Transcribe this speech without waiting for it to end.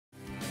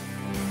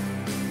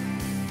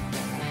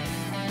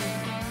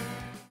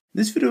In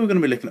this video we're going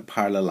to be looking at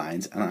parallel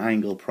lines and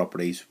angle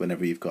properties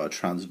whenever you've got a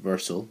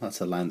transversal, that's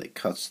a line that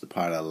cuts the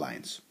parallel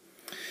lines.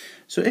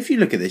 So if you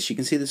look at this, you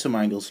can see that some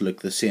angles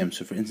look the same.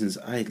 So for instance,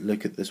 I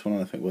look at this one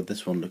and I think, well,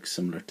 this one looks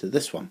similar to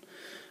this one.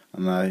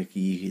 And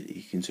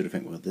you can sort of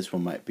think, well, this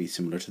one might be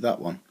similar to that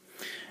one.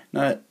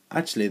 Now,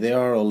 actually, they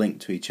are all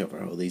linked to each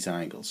other, all these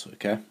angles,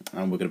 okay?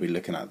 And we're going to be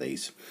looking at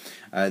these.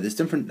 There's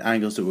different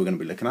angles that we're going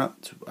to be looking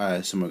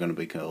at. Some are going to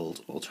be called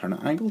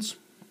alternate angles,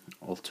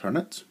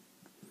 alternate.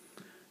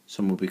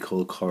 Some will be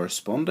called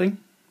corresponding.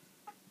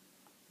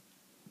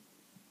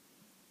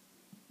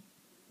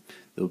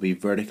 There will be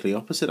vertically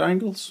opposite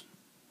angles.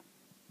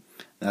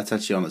 That's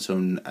actually on its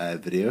own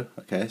video,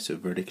 okay, so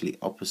vertically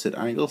opposite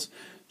angles.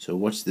 So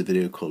watch the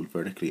video called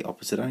vertically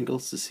opposite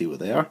angles to see what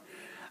they are.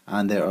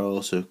 And there are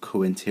also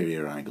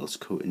co-interior angles,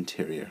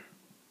 co-interior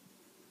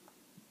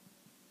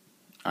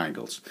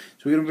angles.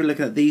 So we're going to be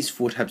looking at these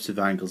four types of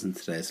angles in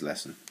today's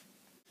lesson.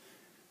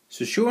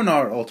 So showing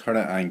our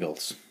alternate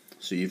angles.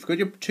 So you've got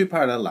your two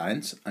parallel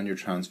lines and your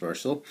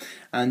transversal,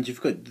 and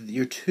you've got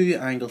your two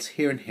angles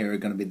here and here are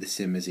going to be the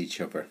same as each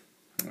other.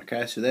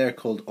 Okay, so they are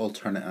called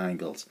alternate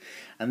angles,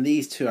 and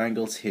these two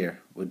angles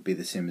here would be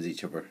the same as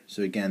each other.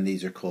 So again,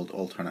 these are called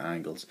alternate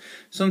angles.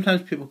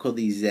 Sometimes people call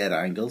these Z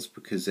angles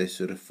because they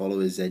sort of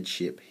follow a Z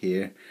shape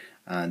here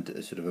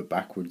and sort of a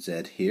backward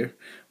Z here,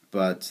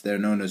 but they're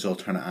known as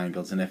alternate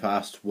angles. And if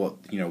asked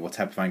what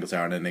type of angles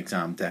are in an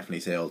exam, definitely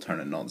say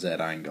alternate, not Z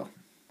angle.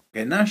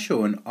 Okay, now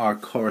showing our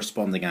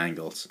corresponding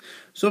angles.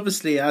 So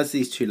obviously, as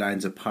these two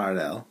lines are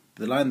parallel,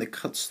 the line that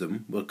cuts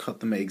them will cut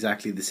them at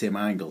exactly the same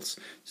angles.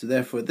 So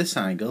therefore this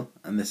angle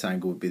and this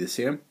angle would be the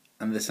same,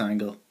 and this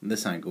angle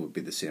would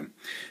be the same.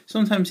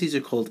 Sometimes these are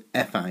called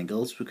F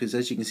angles because,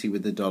 as you can see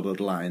with the dotted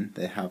line,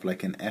 they have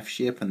like an F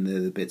shape and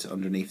the bits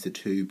underneath the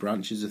two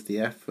branches of the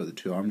F, or the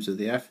two arms of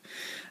the F.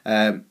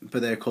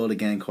 But they're called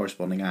again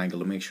corresponding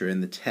angle. And make sure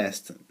in the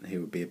test, here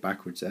would be a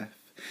backwards F.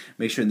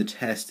 Make sure in the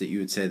test that you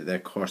would say that they're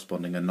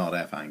corresponding and not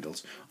F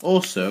angles.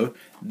 Also,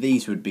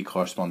 these would be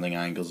corresponding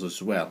angles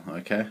as well,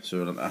 okay?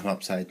 So an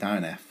upside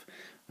down F,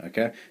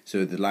 okay?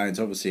 So the lines,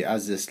 obviously,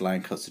 as this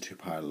line cuts the two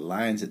parallel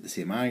lines at the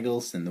same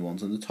angles, then the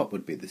ones on the top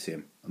would be the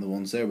same, and the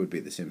ones there would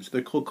be the same. So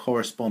they're called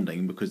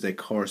corresponding because they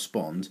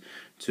correspond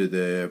to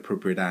the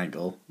appropriate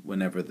angle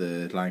whenever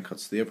the line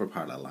cuts the other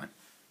parallel line.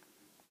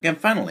 And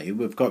finally,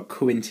 we've got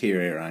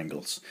co-interior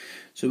angles.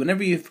 So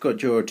whenever you've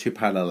got your two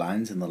parallel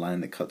lines and the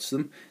line that cuts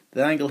them,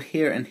 the angle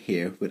here and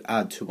here would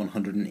add to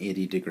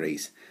 180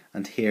 degrees,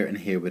 and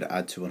here would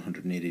add to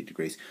 180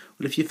 degrees.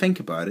 Well, if you think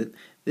about it,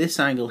 this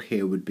angle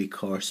here would be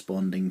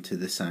corresponding to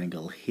this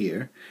angle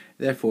here.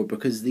 Therefore,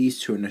 because these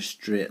two are in a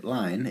straight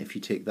line, if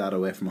you take that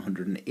away from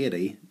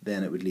 180,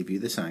 then it would leave you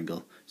this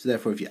angle. So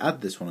therefore, if you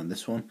add this one and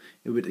this one,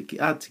 it would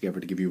add together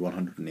to give you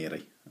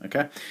 180.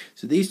 Okay,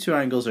 so these two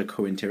angles are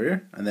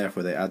co-interior, and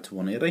therefore they add to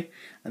 180,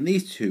 and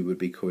these two would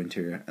be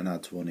co-interior and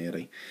add to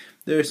 180.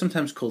 They're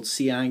sometimes called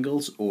C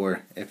angles,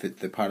 or if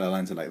the parallel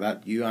lines are like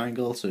that, U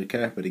angles,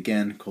 okay, but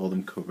again, call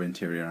them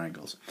co-interior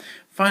angles.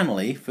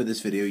 Finally, for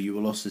this video, you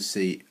will also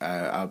see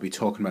I'll be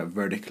talking about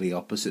vertically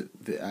opposite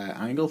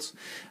angles,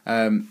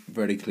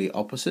 vertically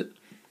opposite.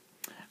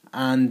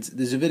 And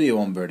there's a video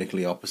on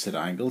vertically opposite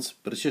angles,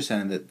 but it's just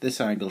saying that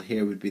this angle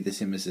here would be the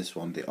same as this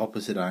one. The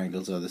opposite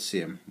angles are the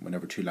same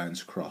whenever two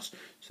lines cross.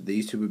 So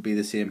these two would be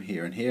the same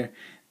here and here,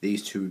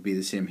 these two would be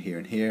the same here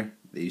and here,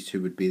 these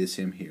two would be the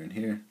same here and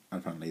here,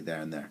 and finally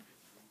there and there.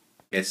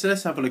 Okay, so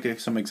let's have a look at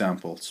some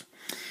examples.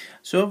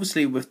 So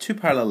obviously with two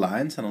parallel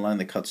lines and a line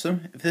that cuts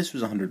them, if this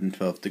was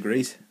 112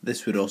 degrees,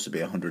 this would also be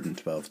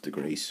 112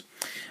 degrees.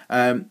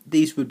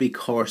 These would be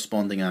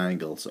corresponding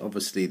angles.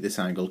 Obviously this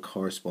angle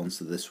corresponds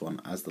to this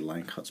one as the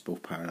line cuts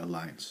both parallel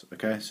lines.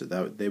 Okay, so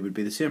they would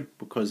be the same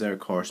because they're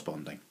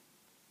corresponding.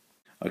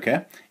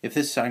 Okay, if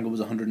this angle was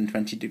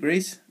 120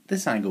 degrees,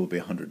 this angle would be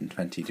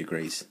 120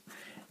 degrees.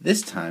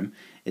 This time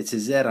it's a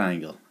Z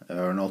angle,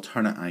 or an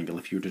alternate angle.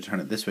 If you were to turn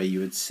it this way, you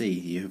would see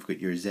you've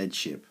got your Z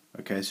shape.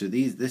 Okay, so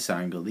these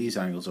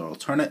angles are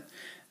alternate,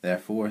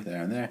 therefore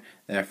there and there,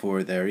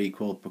 therefore they're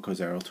equal because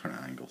they're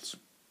alternate angles.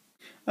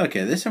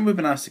 Okay, this time we've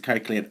been asked to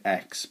calculate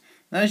x.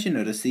 Now, as you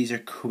notice, these are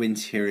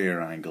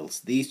co-interior angles.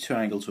 These two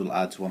angles will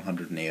add to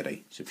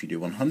 180. So if you do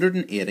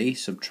 180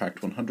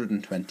 subtract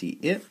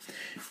 128,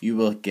 you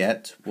will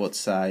get what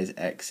size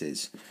x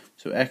is.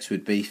 So x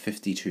would be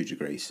 52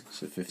 degrees.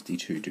 So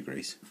 52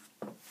 degrees.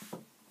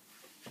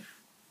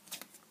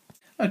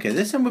 Okay,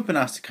 this time we've been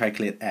asked to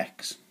calculate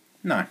x.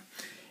 Now,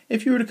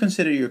 if you were to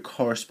consider your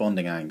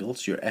corresponding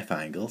angles, your F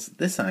angles,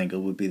 this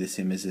angle would be the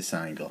same as this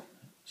angle.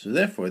 So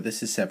therefore,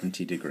 this is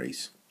 70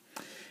 degrees.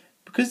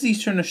 Because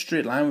these turn a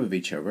straight line with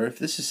each other, if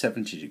this is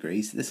 70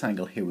 degrees, this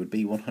angle here would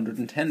be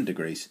 110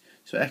 degrees.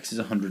 So x is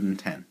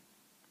 110.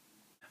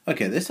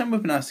 Okay, this time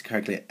we've been asked to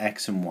calculate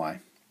x and y.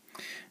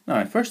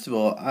 Now, first of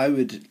all, I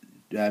would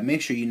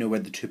make sure you know where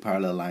the two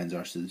parallel lines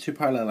are. So the two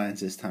parallel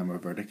lines this time are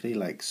vertically,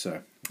 like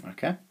so.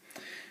 Okay?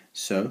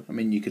 So, I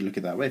mean, you could look at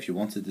it that way. If you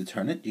wanted to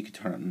turn it, you could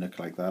turn it and look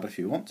like that if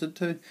you wanted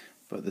to.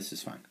 but this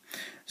is fine.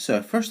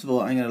 So first of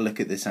all, I'm going to look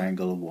at this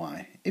angle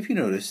y. If you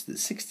notice that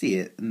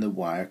 68 and the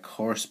y are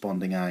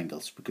corresponding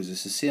angles because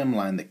it's the same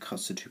line that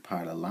cuts the two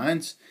parallel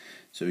lines.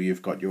 So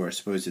you've got your,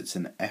 suppose it's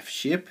an F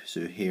shape,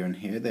 so here and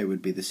here they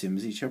would be the same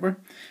as each other.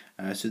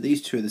 So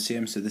these two are the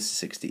same, so this is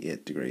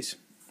 68 degrees.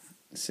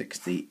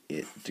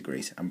 68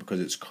 degrees, and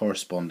because it's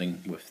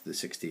corresponding with the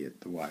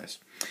 68, the y's.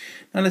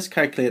 Now let's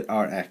calculate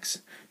our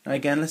x. Now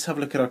again, let's have a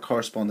look at our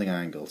corresponding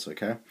angles,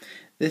 okay?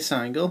 This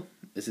angle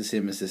is the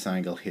same as this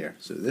angle here.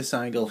 So this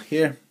angle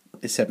here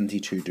is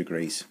 72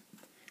 degrees.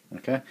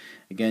 Okay?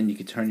 Again, you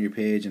could turn your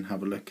page and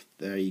have a look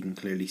there. You can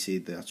clearly see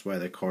that's why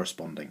they're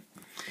corresponding.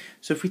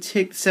 So if we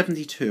take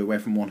 72 away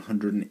from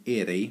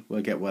 180,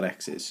 we'll get what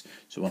x is.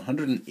 So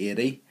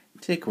 180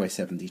 take away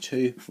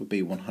 72 would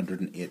be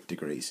 108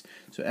 degrees.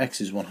 So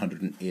x is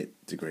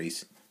 108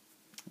 degrees.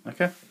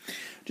 Okay,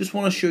 just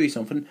want to show you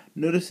something.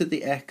 Notice that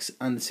the x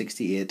and the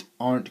 68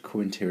 aren't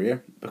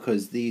co-interior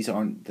because these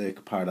aren't the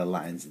parallel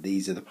lines.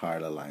 These are the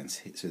parallel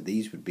lines. So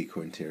these would be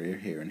co-interior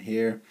here and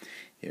here,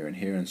 here and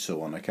here, and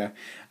so on. Okay,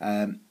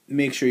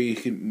 make sure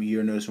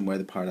you're noticing where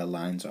the parallel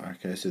lines are.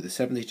 Okay, so the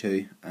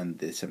 72 and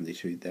the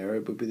 72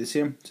 there would be the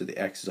same. So the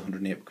x is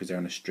 108 because they're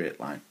in a straight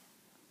line.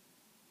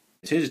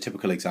 So here's a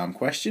typical exam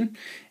question.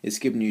 It's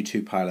given you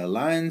two parallel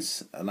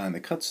lines, a line that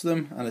cuts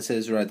them, and it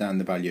says write down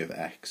the value of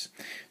x.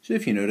 So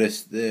if you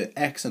notice, the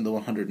x and the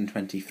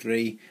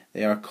 123,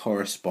 they are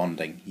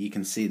corresponding. You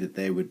can see that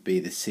they would be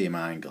the same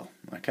angle.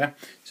 Okay,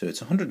 so it's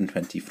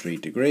 123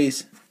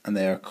 degrees, and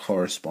they are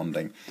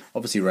corresponding.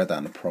 Obviously write that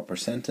in a proper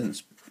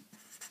sentence,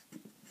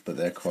 but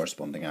they're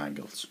corresponding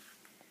angles.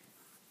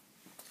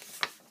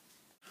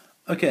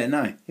 Okay,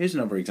 now here's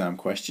another exam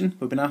question.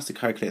 We've been asked to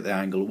calculate the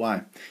angle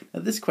y.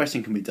 Now this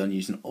question can be done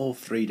using all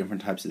three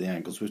different types of the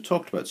angles we've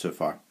talked about so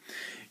far.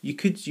 You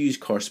could use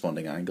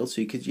corresponding angles,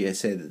 so you could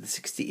say that the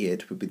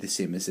 68 would be the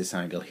same as this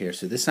angle here.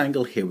 So this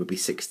angle here would be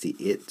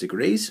 68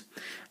 degrees,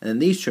 and then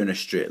these two are in a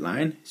straight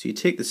line. So you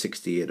take the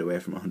 68 away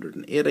from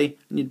 180,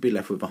 and you'd be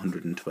left with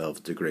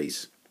 112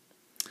 degrees.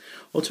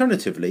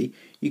 Alternatively,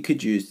 you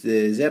could use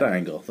the z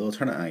angle, the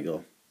alternate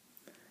angle.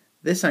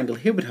 This angle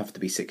here would have to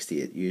be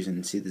 68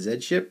 using, see the Z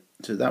shape,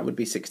 so that would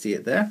be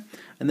 68 there,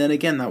 and then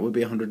again that would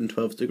be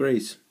 112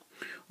 degrees.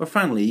 Or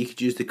finally, you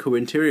could use the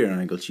co-interior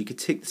angles. You could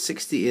take the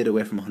 68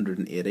 away from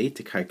 180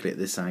 to calculate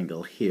this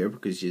angle here,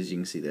 because as you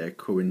can see they're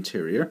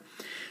co-interior.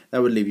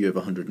 That would leave you with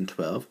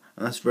 112,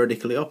 and that's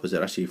vertically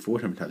opposite. Actually, four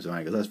different types of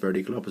angles, that's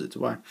vertically opposite to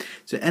y.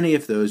 So any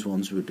of those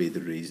ones would be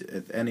the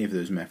reason, any of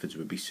those methods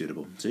would be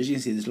suitable. So as you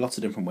can see, there's lots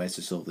of different ways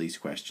to solve these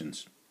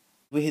questions.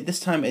 This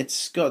time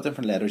it's got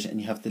different letters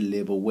and you have to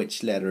label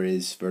which letter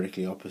is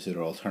vertically opposite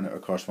or alternate or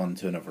corresponding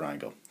to another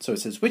angle. So it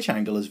says which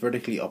angle is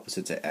vertically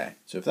opposite to A.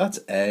 So if that's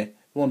A,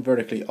 one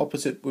vertically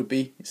opposite would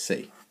be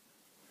C.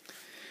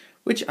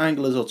 Which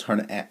angle is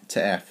alternate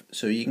to F?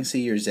 So you can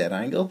see your Z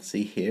angle,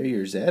 see here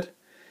your Z.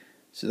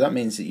 So that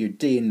means that your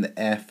D and the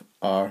F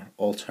are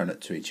alternate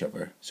to each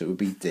other. So it would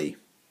be D.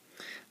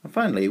 And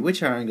finally,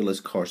 which angle is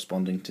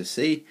corresponding to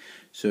C?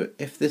 So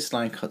if this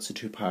line cuts the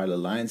two parallel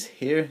lines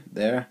here,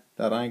 there,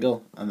 that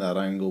angle and that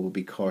angle will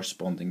be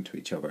corresponding to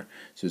each other.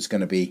 So it's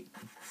going to be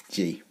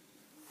G.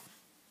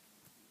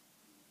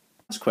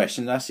 This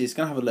question actually is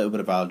going to have a little bit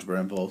of algebra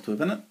involved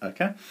within it,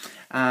 okay?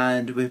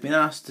 And we've been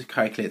asked to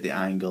calculate the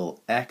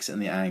angle X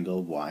and the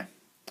angle Y.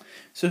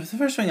 So the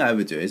first thing I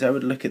would do is I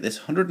would look at this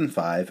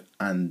 105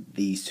 and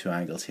these two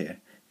angles here.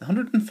 The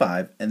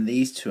 105 and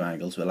these two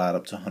angles will add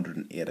up to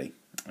 180,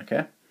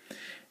 okay?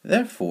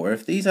 Therefore,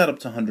 if these add up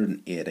to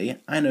 180,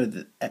 I know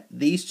that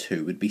these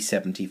two would be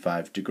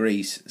 75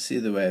 degrees. See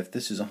the way, if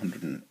this is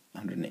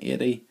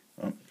 180,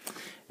 well,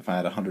 if I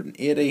had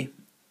 180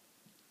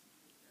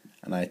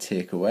 and I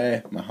take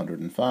away my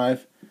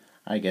 105,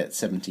 I get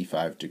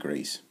 75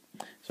 degrees.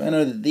 So I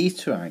know that these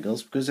two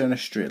angles, because they're in a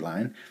straight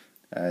line,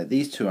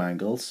 these two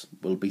angles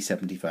will be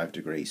 75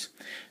 degrees.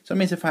 So that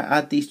means if I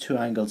add these two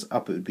angles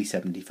up, it would be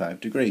 75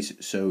 degrees.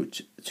 So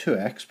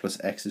 2x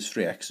plus x is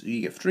 3x. So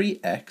you get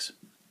 3x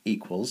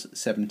equals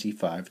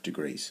 75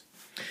 degrees.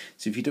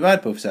 So if you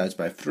divide both sides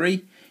by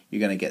 3,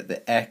 you're going to get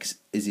that x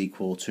is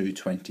equal to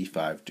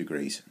 25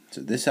 degrees.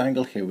 So this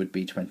angle here would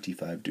be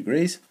 25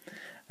 degrees,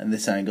 and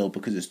this angle,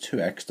 because it's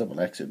 2x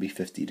double x, it would be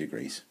 50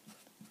 degrees.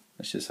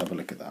 Let's just have a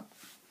look at that.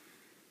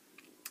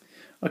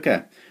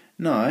 Okay,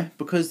 now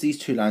because these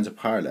two lines are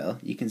parallel,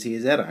 you can see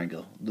a z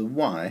angle. The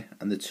y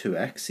and the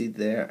 2x, see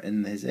there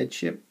in the z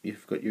shape,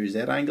 you've got your z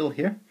angle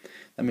here.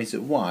 That means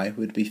that y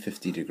would be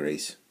 50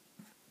 degrees.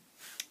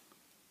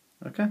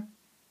 Okay,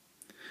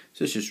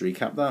 so let's just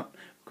recap that.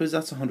 Because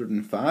that's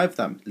 105,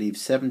 that leaves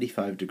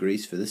 75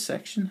 degrees for this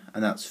section,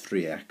 and that's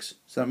 3x.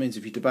 So that means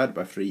if you divide it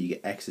by 3, you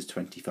get x is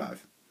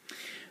 25.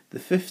 The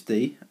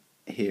 50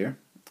 here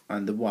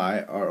and the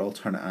y are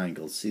alternate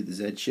angles. See the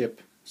z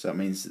shape? So that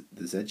means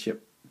the z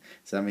shape.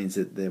 So that means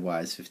that the y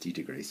is 50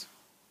 degrees.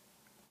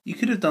 You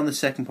could have done the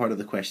second part of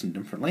the question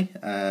differently.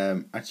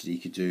 Actually, you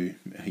could do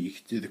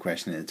the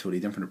question in a totally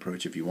different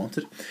approach if you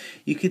wanted.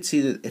 You could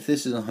see that if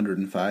this is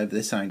 105,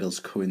 this angle is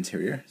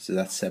co-interior, so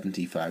that's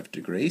 75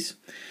 degrees.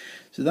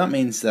 So that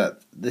means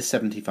that this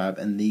 75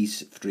 and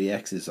these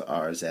 3x's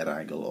are a z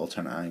angle,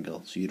 alternate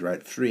angle. So you'd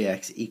write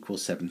 3x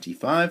equals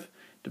 75,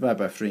 divide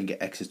by 3 and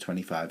get x is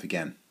 25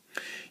 again.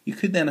 You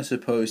could then, I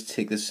suppose,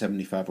 take this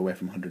 75 away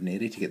from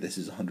 180 to get this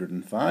as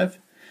 105,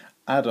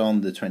 add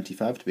on the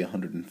 25 to be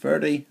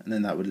 130, and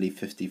then that would leave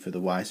 50 for the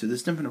y. So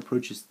there's different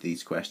approaches to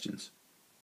these questions.